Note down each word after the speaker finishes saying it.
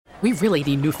We really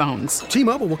need new phones.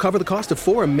 T-Mobile will cover the cost of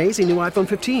 4 amazing new iPhone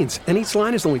 15s, and each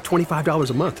line is only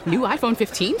 $25 a month. New iPhone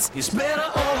 15s? It's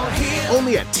better over here.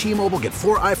 Only at T-Mobile, get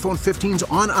 4 iPhone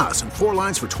 15s on us and 4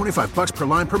 lines for $25 per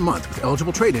line per month with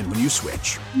eligible trade-in when you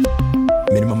switch.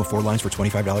 Minimum of 4 lines for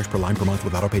 $25 per line per month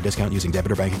with autopay discount using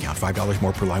debit or bank account. $5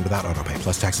 more per line without autopay,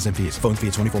 plus taxes and fees. Phone fee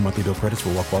at 24 monthly bill credits for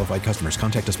well-qualified customers.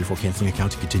 Contact us before canceling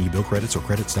account to continue bill credits or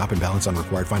credit stop and balance on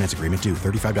required finance agreement due.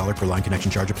 $35 per line connection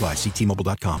charge applies. See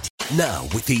T-Mobile.com. Now,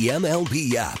 with the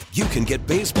MLB app, you can get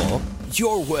baseball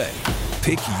your way.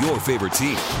 Pick your favorite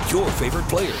team, your favorite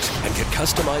players, and get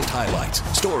customized highlights,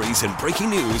 stories, and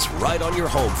breaking news right on your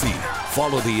home feed.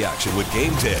 Follow the action with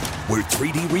Game Day, where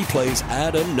 3D replays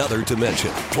add another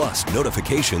dimension. Plus,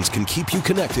 notifications can keep you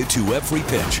connected to every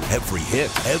pitch, every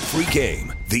hit, every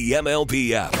game. The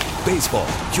MLB app. Baseball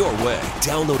your way.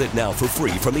 Download it now for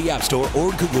free from the App Store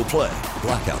or Google Play.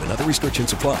 Blackout and other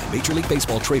restrictions apply. Major League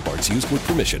Baseball trademarks used with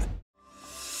permission.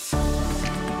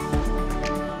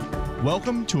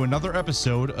 Welcome to another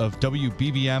episode of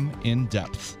WBBM In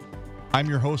Depth. I'm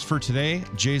your host for today,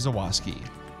 Jay Zawoski.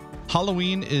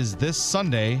 Halloween is this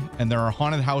Sunday, and there are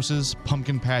haunted houses,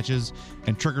 pumpkin patches,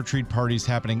 and trick-or-treat parties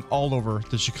happening all over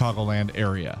the Chicagoland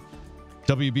area.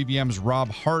 WBBM's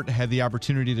Rob Hart had the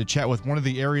opportunity to chat with one of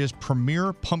the area's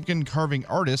premier pumpkin carving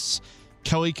artists,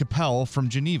 Kelly Capel from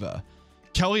Geneva.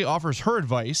 Kelly offers her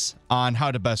advice on how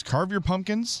to best carve your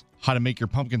pumpkins, how to make your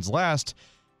pumpkins last,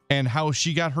 and how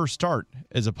she got her start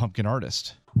as a pumpkin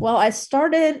artist. Well, I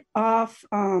started off,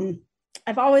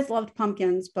 I've always loved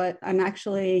pumpkins, but I'm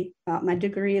actually, my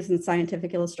degree is in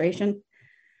scientific illustration.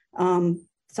 So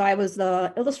I was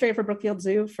the illustrator for Brookfield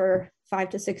Zoo for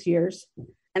 5 to 6 years.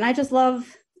 And I just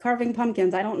love carving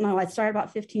pumpkins. I don't know, I started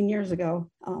about 15 years ago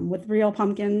with real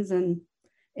pumpkins, and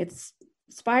it's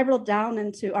spiraled down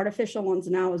into artificial ones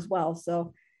now as well.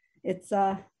 So it's,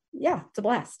 it's a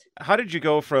blast. How did you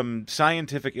go from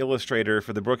scientific illustrator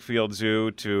for the Brookfield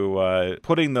Zoo to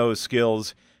putting those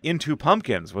skills into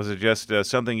pumpkins? Was it just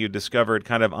something you discovered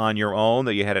kind of on your own,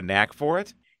 that you had a knack for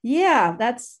it? Yeah,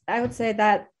 I would say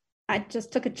that I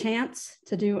just took a chance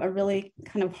to do a really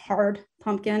kind of hard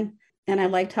pumpkin, and I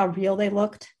liked how real they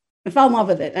looked. I fell in love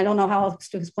with it. I don't know how else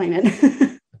to explain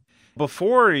it.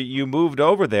 Before you moved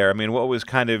over there, I mean, what was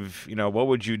kind of, what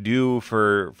would you do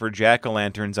for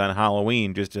jack-o'-lanterns on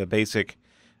Halloween? Just a basic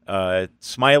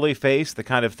smiley face, the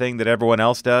kind of thing that everyone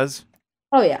else does?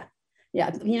 Oh, yeah.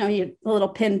 Yeah, you little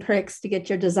pin pricks to get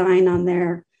your design on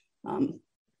there,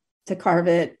 to carve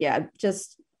it. Yeah,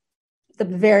 just the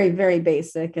very, very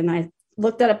basic. And I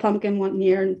looked at a pumpkin one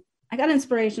year, and I got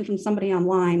inspiration from somebody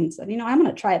online and said, I'm going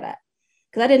to try that,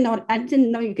 because I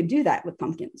didn't know you could do that with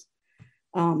pumpkins.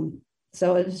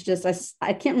 So it was just,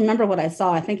 I can't remember what I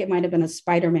saw. I think it might've been a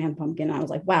Spider-Man pumpkin. I was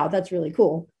like, wow, that's really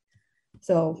cool.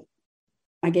 So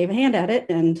I gave a hand at it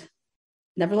and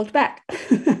never looked back.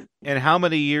 And how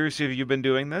many years have you been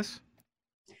doing this?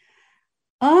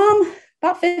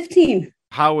 About 15.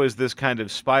 How has this kind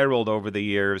of spiraled over the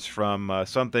years from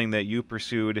something that you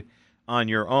pursued on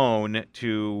your own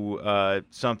to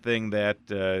something that,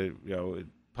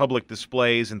 public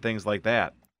displays and things like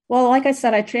that? Well, like I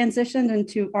said, I transitioned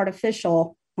into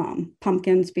artificial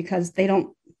pumpkins because they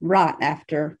don't rot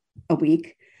after a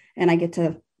week, and I get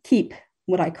to keep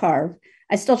what I carve.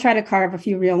 I still try to carve a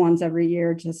few real ones every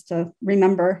year just to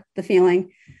remember the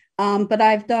feeling. But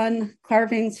I've done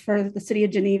carvings for the city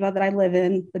of Geneva that I live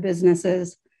in, the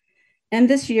businesses. And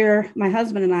this year, my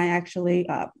husband and I actually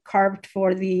carved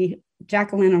for the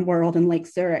Jack-o'-lantern World in Lake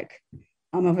Zurich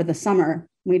over the summer.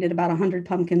 We did about 100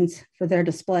 pumpkins for their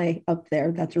display up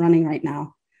there that's running right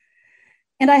now.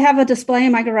 And I have a display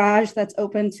in my garage that's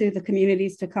open to the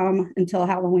communities to come until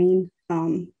Halloween.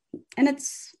 And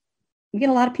we get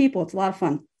a lot of people. It's a lot of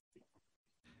fun.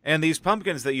 And these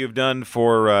pumpkins that you've done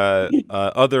for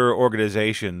other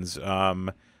organizations,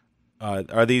 are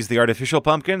these the artificial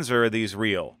pumpkins, or are these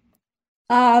real?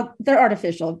 They're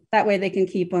artificial. That way they can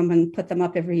keep them and put them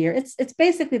up every year. It's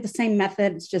basically the same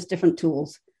method. It's just different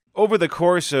tools. Over the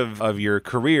course of your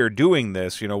career doing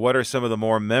this, what are some of the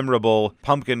more memorable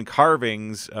pumpkin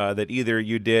carvings that either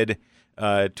you did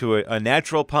to a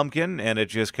natural pumpkin and it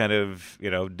just kind of,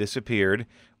 disappeared,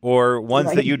 or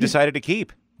ones that you decided to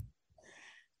keep?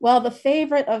 Well, the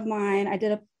favorite of mine, I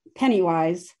did a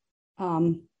Pennywise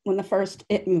when the first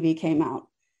It movie came out.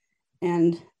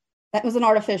 And that was an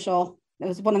artificial. It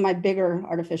was one of my bigger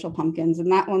artificial pumpkins.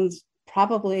 And that one's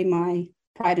probably my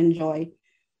pride and joy.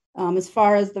 As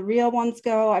far as the real ones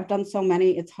go, I've done so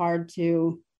many, it's hard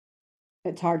to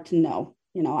know.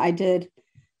 I did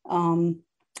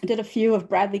a few of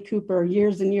Bradley Cooper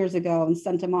years and years ago and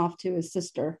sent him off to his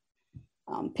sister,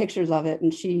 pictures of it.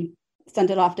 And she sent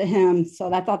it off to him.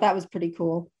 So I thought that was pretty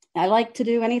cool. I like to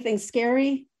do anything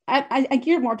scary. I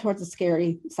gear more towards the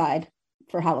scary side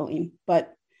for Halloween,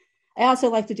 but I also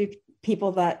like to do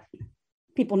people that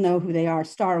people know who they are,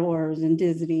 Star Wars and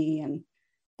Disney and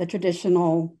the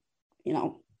traditional,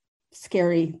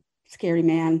 scary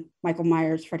man, Michael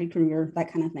Myers, Freddy Krueger,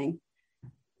 that kind of thing.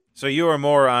 So you are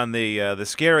more on the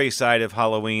scary side of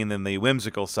Halloween than the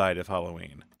whimsical side of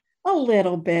Halloween. A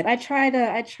little bit. I try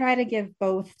to give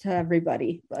both to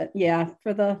everybody, but yeah,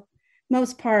 for the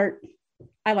most part,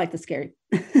 I like the scary.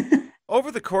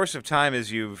 Over the course of time,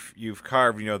 as you've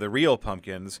carved, the real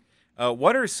pumpkins,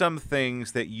 what are some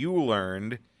things that you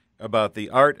learned about the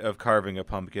art of carving a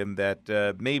pumpkin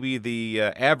that maybe the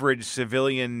average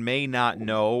civilian may not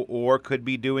know or could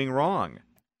be doing wrong?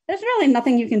 There's really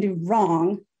nothing you can do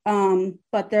wrong,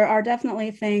 but there are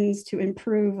definitely things to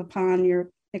improve upon your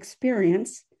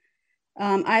experience.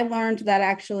 I learned that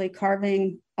actually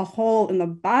carving a hole in the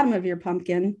bottom of your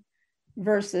pumpkin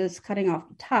versus cutting off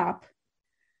the top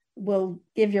will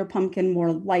give your pumpkin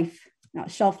more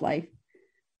shelf life.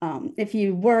 If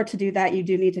you were to do that, you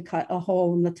do need to cut a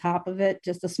hole in the top of it,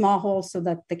 just a small hole so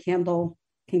that the candle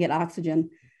can get oxygen.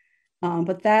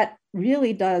 But that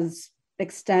really does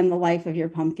extend the life of your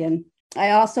pumpkin.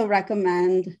 I also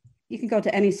recommend you can go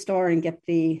to any store and get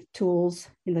the tools.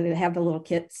 They have the little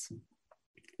kits.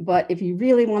 But if you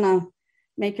really want to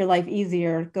make your life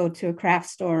easier, go to a craft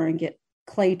store and get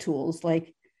clay tools,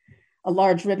 like a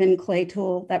large ribbon clay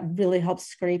tool that really helps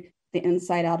scrape the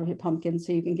inside out of your pumpkin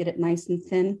so you can get it nice and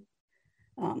thin.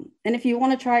 And if you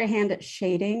want to try your hand at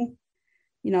shading,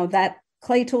 that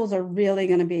clay tools are really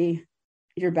going to be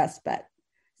your best bet.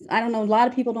 I don't know, a lot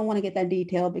of people don't want to get that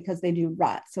detailed because they do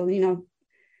rot. So,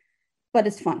 but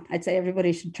it's fun. I'd say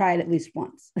everybody should try it at least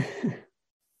once.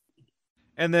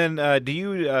 And then do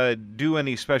you do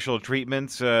any special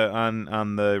treatments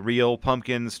on the real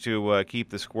pumpkins to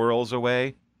keep the squirrels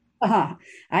away? I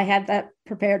had that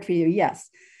prepared for you.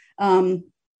 Yes.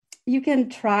 You can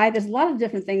try. There's a lot of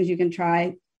different things you can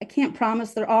try. I can't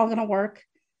promise they're all going to work.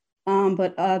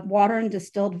 But water and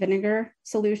distilled vinegar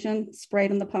solution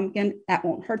sprayed in the pumpkin, that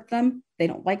won't hurt them. They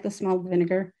don't like the smell of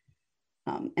vinegar.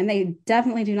 And they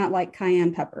definitely do not like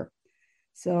cayenne pepper.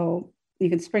 So you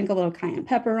can sprinkle a little cayenne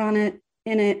pepper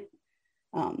in it.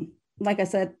 Like I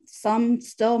said, some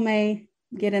still may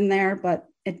get in there, but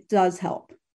it does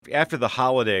help. After the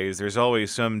holidays, there's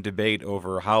always some debate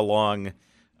over how long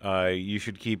you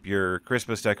should keep your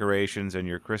Christmas decorations and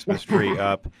your Christmas tree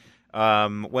up.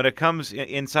 When it comes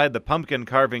inside the pumpkin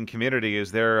carving community,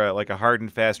 is there like a hard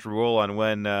and fast rule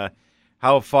on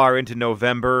how far into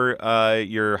November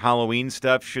your Halloween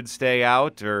stuff should stay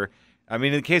out? Or, I'm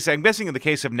guessing in the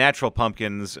case of natural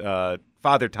pumpkins,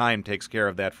 Father Time takes care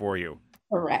of that for you.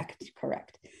 Correct.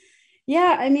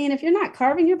 Yeah, if you're not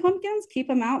carving your pumpkins, keep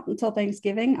them out until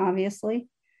Thanksgiving, obviously.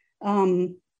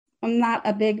 I'm not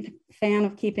a big fan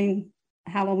of keeping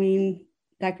Halloween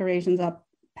decorations up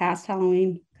past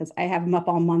Halloween because I have them up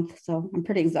all month. So I'm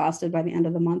pretty exhausted by the end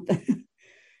of the month.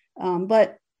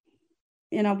 But,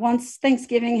 once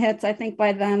Thanksgiving hits, I think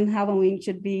by then Halloween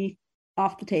should be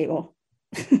off the table.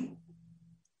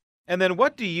 And then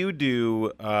what do you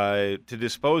do to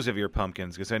dispose of your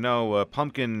pumpkins? Because I know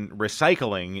pumpkin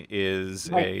recycling is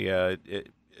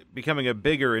becoming a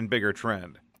bigger and bigger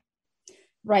trend.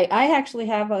 Right. I actually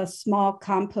have a small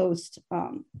compost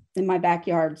in my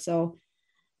backyard. So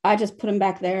I just put them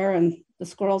back there and the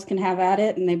squirrels can have at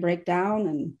it and they break down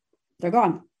and they're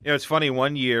gone. It's funny.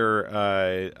 One year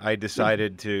I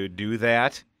decided to do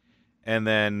that. And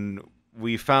then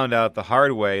we found out the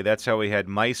hard way. That's how we had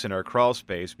mice in our crawl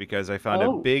space, because I found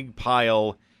a big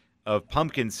pile of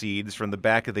pumpkin seeds from the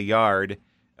back of the yard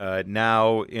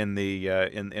now in the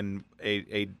in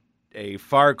a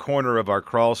far corner of our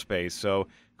crawl space. So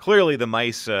clearly the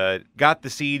mice got the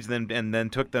seeds and then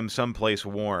took them someplace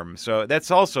warm. So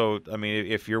that's also,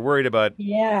 if you're worried about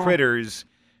critters,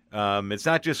 it's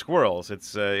not just squirrels.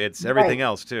 It's everything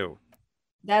else too.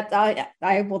 That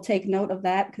I will take note of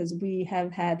that because we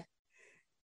have had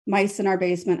mice in our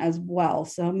basement as well.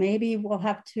 So maybe we'll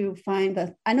have to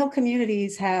I know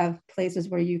communities have places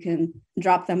where you can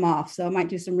drop them off. So I might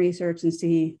do some research and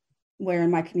see where in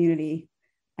my community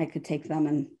I could take them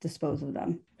and dispose of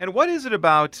them. And what is it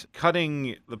about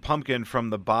cutting the pumpkin from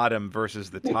the bottom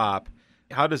versus the top?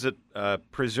 How does it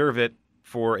preserve it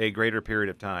for a greater period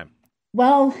of time?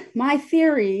 Well, my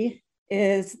theory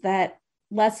is that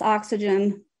less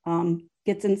oxygen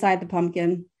gets inside the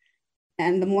pumpkin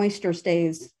and the moisture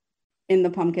stays in the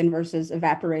pumpkin versus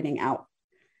evaporating out.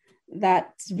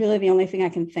 That's really the only thing I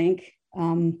can think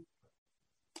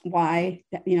why,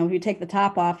 if you take the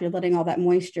top off, you're letting all that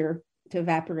moisture to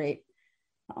evaporate.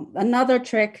 Another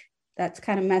trick that's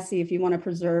kind of messy if you want to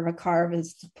preserve a carve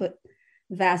is to put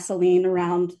Vaseline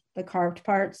around the carved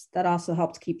parts. That also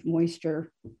helps keep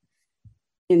moisture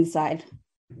inside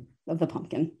of the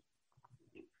pumpkin.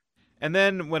 And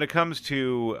then when it comes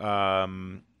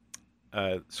to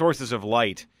sources of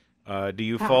light, do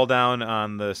you fall down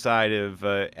on the side of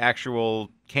actual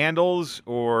candles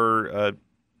or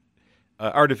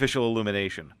artificial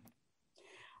illumination?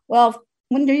 Well,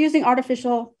 when you're using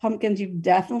artificial pumpkins, you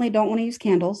definitely don't want to use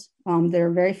candles.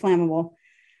 They're very flammable.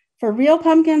 For real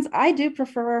pumpkins, I do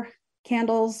prefer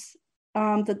candles.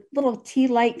 The little tea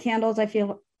light candles, I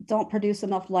feel, don't produce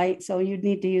enough light, so you'd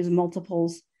need to use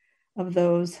multiples of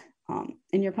those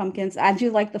in your pumpkins. I do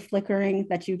like the flickering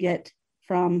that you get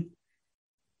from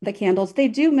the candles. They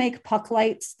do make puck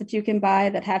lights that you can buy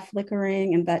that have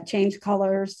flickering and that change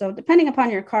colors. So depending upon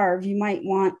your carve, you might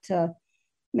want to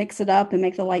mix it up and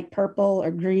make the light purple or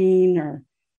green or,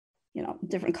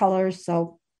 different colors.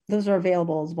 So those are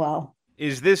available as well.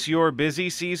 Is this your busy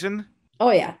season?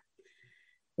 Oh, yeah.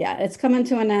 Yeah, it's coming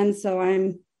to an end. So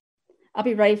I'll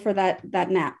be ready for that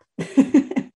nap.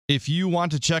 If you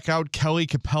want to check out Kelly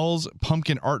Capel's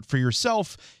pumpkin art for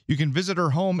yourself, you can visit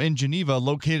her home in Geneva,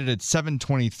 located at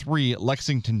 723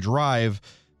 Lexington Drive.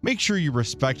 Make sure you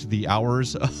respect the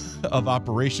hours of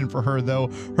operation for her, though.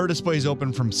 Her display is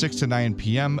open from 6 to 9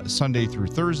 p.m. Sunday through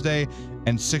Thursday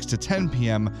and 6 to 10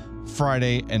 p.m.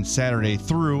 Friday and Saturday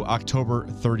through October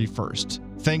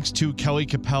 31st. Thanks to Kelly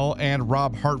Capel and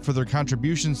Rob Hart for their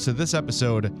contributions to this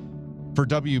episode. For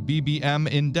WBBM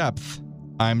In Depth,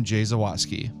 I'm Jay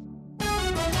Zawaski.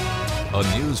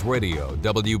 A News Radio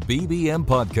WBBM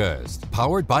podcast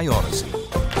powered by Odyssey.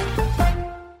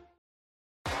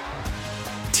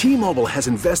 T-Mobile has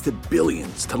invested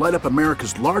billions to light up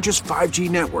America's largest 5G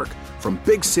network, from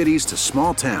big cities to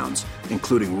small towns,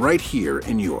 including right here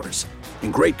in yours.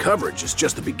 And great coverage is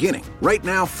just the beginning. Right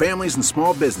now, families and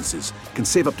small businesses can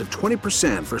save up to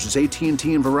 20% versus AT&T and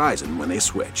Verizon when they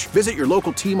switch. Visit your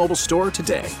local T-Mobile store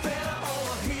today.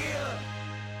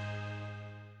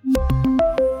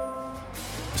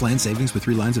 Plan savings with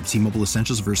 3 lines of T-Mobile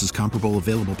Essentials versus comparable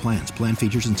available plans. Plan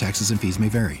features and taxes and fees may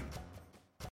vary.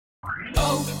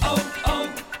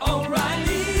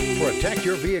 Protect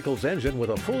your vehicle's engine with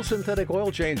a full synthetic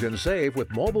oil change and save with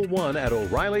Mobil 1 at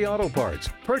O'Reilly Auto Parts.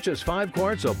 Purchase 5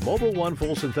 quarts of Mobil 1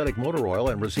 full synthetic motor oil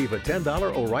and receive a $10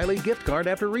 O'Reilly gift card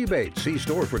after rebate. See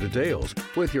store for details.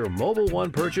 With your Mobil 1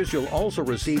 purchase, you'll also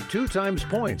receive 2 times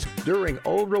points during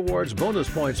O Rewards Bonus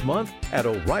Points Month at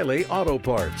O'Reilly Auto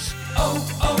Parts.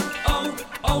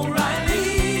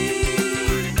 O'Reilly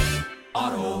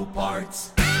Auto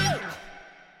Parts.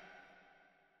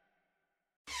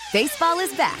 Baseball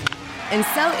is back, and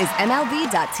so is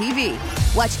MLB.tv.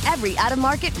 Watch every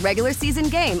out-of-market regular season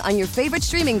game on your favorite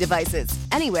streaming devices,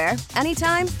 anywhere,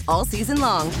 anytime, all season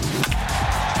long.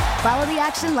 Follow the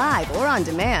action live or on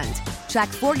demand. Track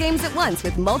 4 games at once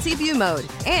with multi-view mode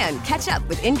and catch up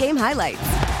with in-game highlights.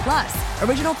 Plus,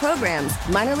 original programs,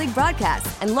 minor league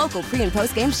broadcasts, and local pre- and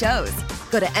post-game shows.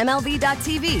 Go to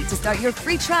MLB.tv to start your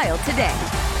free trial today.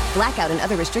 Blackout and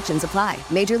other restrictions apply.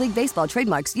 Major League Baseball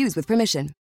trademarks used with permission.